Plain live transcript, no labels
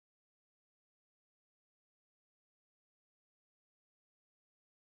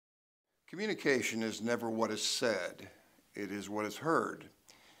Communication is never what is said, it is what is heard.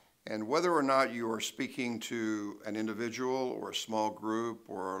 And whether or not you are speaking to an individual or a small group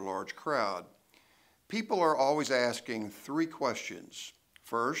or a large crowd, people are always asking three questions.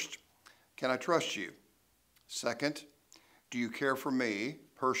 First, can I trust you? Second, do you care for me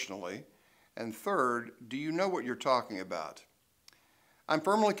personally? And third, do you know what you're talking about? I'm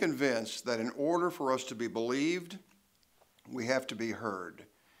firmly convinced that in order for us to be believed, we have to be heard.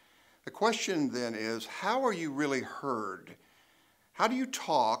 The question then is, how are you really heard? How do you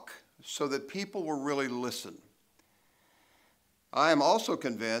talk so that people will really listen? I am also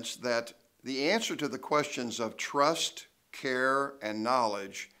convinced that the answer to the questions of trust, care, and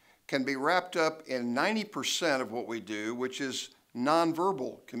knowledge can be wrapped up in 90% of what we do, which is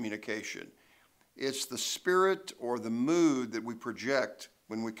nonverbal communication. It's the spirit or the mood that we project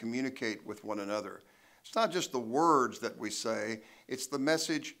when we communicate with one another. It's not just the words that we say, it's the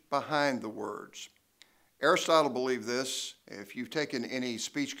message behind the words. Aristotle believed this. If you've taken any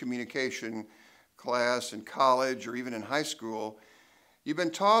speech communication class in college or even in high school, you've been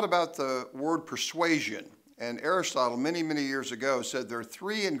taught about the word persuasion. And Aristotle, many, many years ago, said there are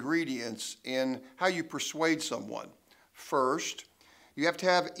three ingredients in how you persuade someone. First, you have to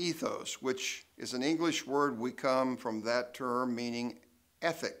have ethos, which is an English word. We come from that term meaning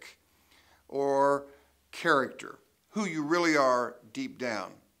ethic or character, who you really are deep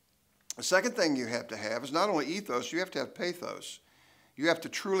down. The second thing you have to have is not only ethos, you have to have pathos. You have to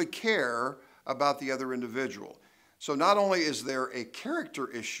truly care about the other individual. So not only is there a character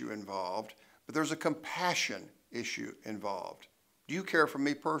issue involved, but there's a compassion issue involved. Do you care for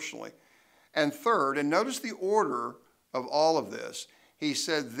me personally? And third, and notice the order of all of this, he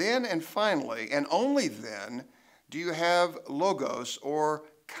said, then and finally, and only then, do you have logos or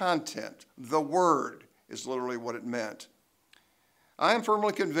content. The word is literally what it meant. I am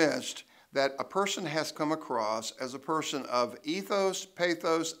firmly convinced that a person has come across as a person of ethos,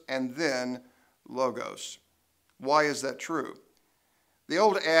 pathos, and then logos. Why is that true? The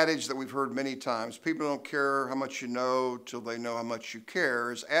old adage that we've heard many times, people don't care how much you know till they know how much you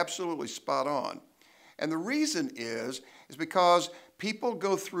care, is absolutely spot on. And the reason is because people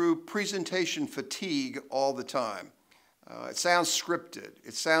go through presentation fatigue all the time. It sounds scripted,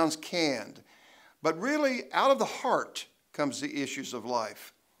 it sounds canned, but really out of the heart comes the issues of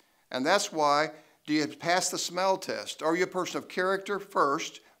life. And that's why, do you pass the smell test? Are you a person of character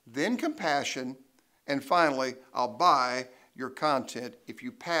first, then compassion, and finally, I'll buy your content if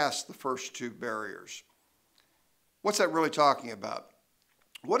you pass the first two barriers. What's that really talking about?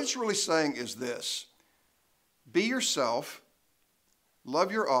 What it's really saying is this: be yourself,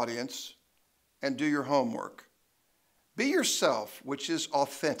 love your audience, and do your homework. Be yourself, which is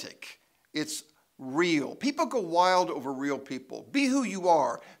authentic. It's real. People go wild over real people. Be who you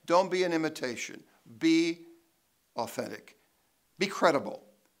are. Don't be an imitation. Be authentic. Be credible.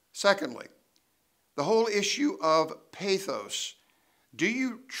 Secondly, the whole issue of pathos. Do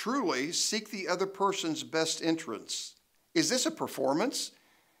you truly seek the other person's best interests? Is this a performance?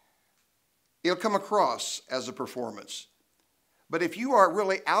 It'll come across as a performance. But if you are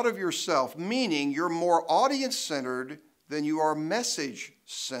really out of yourself, meaning you're more audience-centered than you are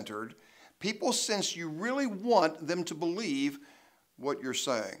message-centered, people sense you really want them to believe what you're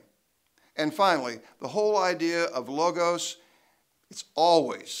saying. And finally, the whole idea of logos, it's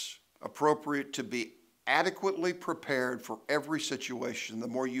always appropriate to be adequately prepared for every situation. The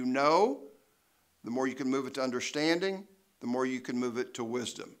more you know, the more you can move it to understanding, the more you can move it to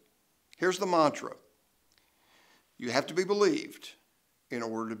wisdom. Here's the mantra: you have to be believed in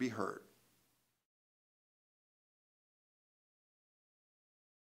order to be heard.